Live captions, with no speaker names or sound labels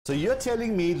So you're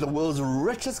telling me the world's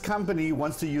richest company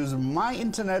wants to use my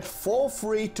internet for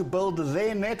free to build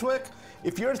their network?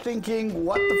 If you're thinking,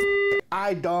 what the f,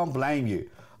 I don't blame you.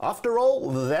 After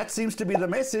all, that seems to be the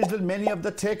message that many of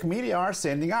the tech media are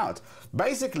sending out.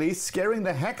 Basically, scaring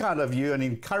the heck out of you and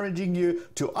encouraging you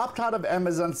to opt out of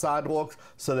Amazon Sidewalk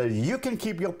so that you can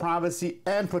keep your privacy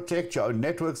and protect your own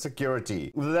network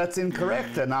security. That's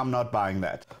incorrect, and I'm not buying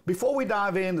that. Before we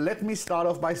dive in, let me start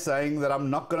off by saying that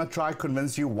I'm not going to try to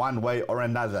convince you one way or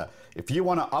another. If you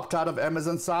want to opt out of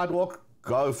Amazon Sidewalk,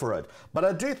 go for it. But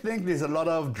I do think there's a lot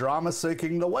of drama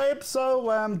circling the web, so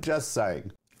I'm just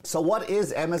saying. So what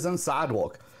is Amazon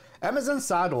Sidewalk? Amazon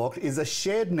Sidewalk is a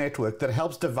shared network that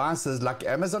helps devices like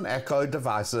Amazon Echo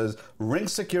devices, Ring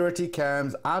security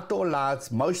cams, outdoor lights,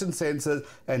 motion sensors,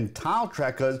 and tile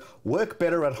trackers work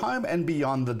better at home and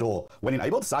beyond the door. When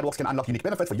enabled, Sidewalks can unlock unique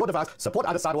benefits for your device, support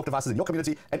other Sidewalk devices in your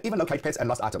community, and even locate pets and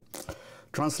lost items.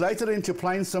 Translated into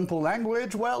plain simple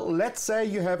language, well, let's say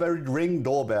you have a Ring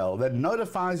doorbell that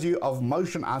notifies you of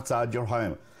motion outside your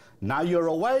home. Now you're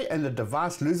away and the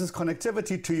device loses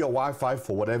connectivity to your Wi-Fi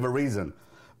for whatever reason.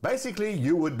 Basically,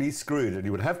 you would be screwed and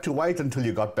you would have to wait until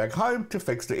you got back home to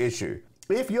fix the issue.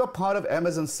 If you're part of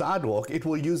Amazon Sidewalk, it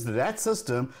will use that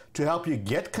system to help you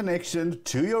get connection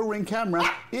to your Ring camera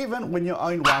even when your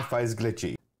own Wi-Fi is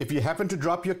glitchy. If you happen to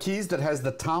drop your keys that has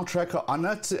the tile tracker on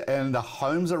it and the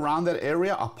homes around that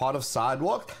area are part of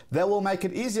Sidewalk, that will make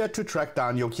it easier to track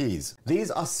down your keys.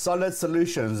 These are solid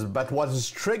solutions, but what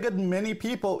has triggered many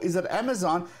people is that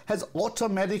Amazon has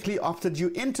automatically opted you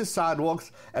into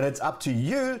Sidewalks and it's up to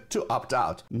you to opt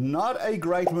out. Not a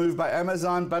great move by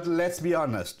Amazon, but let's be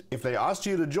honest. If they asked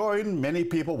you to join, many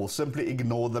people will simply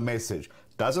ignore the message.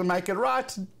 Doesn't make it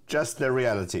right, just the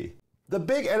reality. The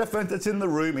big elephant that's in the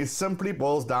room is simply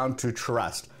boils down to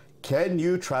trust. Can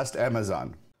you trust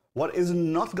Amazon? What is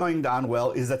not going down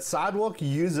well is that Sidewalk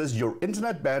uses your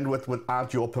internet bandwidth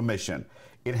without your permission.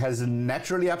 It has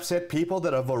naturally upset people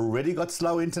that have already got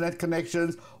slow internet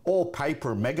connections or pay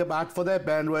per megabyte for their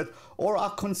bandwidth or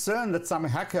are concerned that some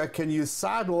hacker can use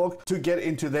Sidewalk to get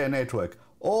into their network.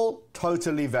 All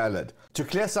totally valid. To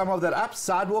clear some of that up,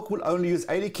 Sidewalk will only use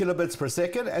 80 kilobits per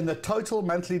second and the total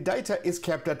monthly data is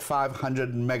capped at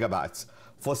 500 megabytes.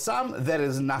 For some, that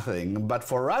is nothing, but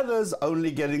for others,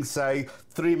 only getting, say,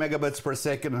 3 megabits per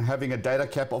second and having a data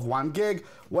cap of 1 gig,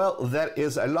 well, that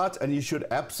is a lot and you should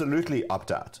absolutely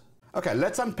opt out. Okay,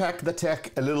 let's unpack the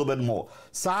tech a little bit more.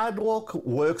 Sidewalk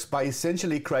works by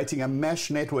essentially creating a mesh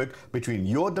network between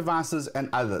your devices and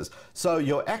others. So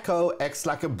your Echo acts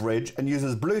like a bridge and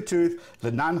uses Bluetooth,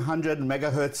 the 900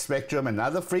 megahertz spectrum and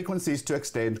other frequencies to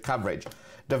extend coverage.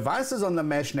 Devices on the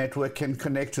mesh network can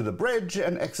connect to the bridge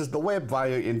and access the web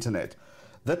via internet.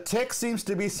 The tech seems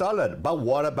to be solid, but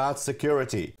what about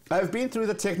security? I've been through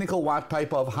the technical white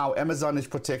paper of how Amazon is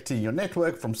protecting your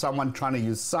network from someone trying to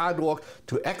use Sidewalk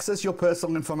to access your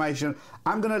personal information.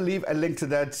 I'm going to leave a link to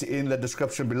that in the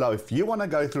description below if you want to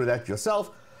go through that yourself.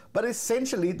 But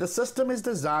essentially, the system is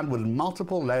designed with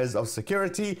multiple layers of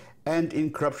security and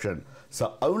encryption.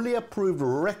 So only approved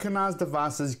recognized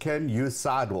devices can use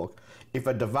Sidewalk. If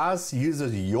a device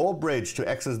uses your bridge to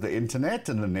access the internet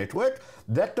and the network,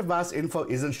 that device info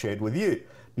isn't shared with you.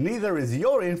 Neither is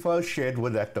your info shared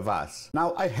with that device.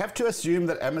 Now, I have to assume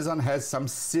that Amazon has some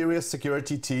serious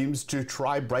security teams to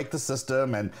try break the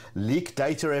system and leak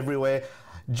data everywhere.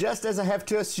 Just as I have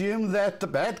to assume that the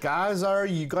bad guys are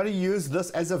going to use this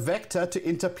as a vector to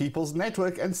enter people's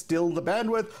network and steal the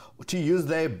bandwidth to use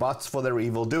their bots for their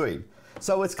evil doing.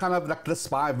 So it's kind of like the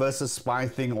spy versus spy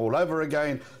thing all over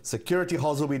again. Security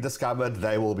holes will be discovered,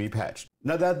 they will be patched.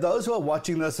 Now, there are those who are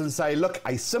watching this and say, look,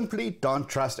 I simply don't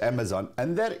trust Amazon.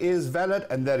 And that is valid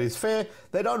and that is fair.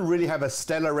 They don't really have a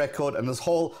stellar record, and this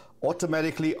whole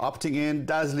automatically opting in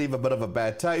does leave a bit of a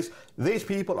bad taste. These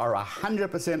people are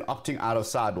 100% opting out of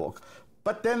Sidewalk.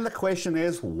 But then the question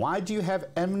is, why do you have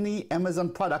any Amazon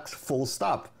products full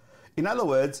stop? In other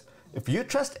words, if you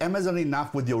trust Amazon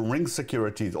enough with your Ring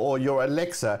securities or your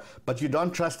Alexa, but you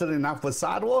don't trust it enough with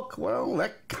Sidewalk, well,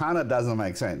 that kind of doesn't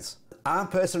make sense. I'm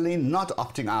personally not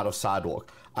opting out of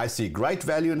Sidewalk. I see great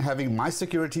value in having my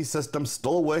security system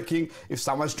still working if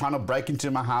someone's trying to break into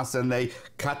my house and they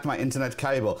cut my internet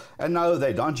cable. And no,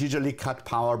 they don't usually cut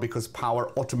power because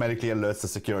power automatically alerts the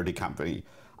security company.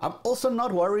 I'm also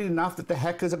not worried enough that the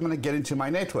hackers are going to get into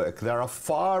my network. There are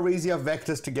far easier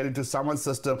vectors to get into someone's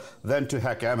system than to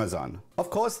hack Amazon. Of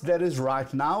course, that is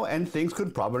right now, and things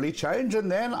could probably change,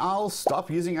 and then I'll stop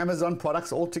using Amazon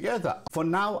products altogether. For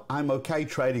now, I'm okay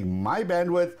trading my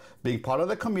bandwidth, being part of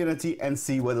the community, and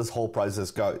see where this whole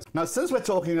process goes. Now, since we're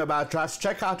talking about trust,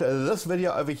 check out this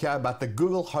video over here about the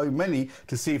Google Home Mini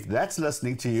to see if that's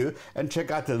listening to you, and check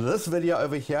out this video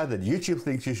over here that YouTube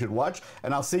thinks you should watch,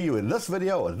 and I'll see you in this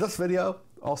video or this video.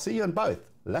 I'll see you in both.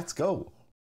 Let's go.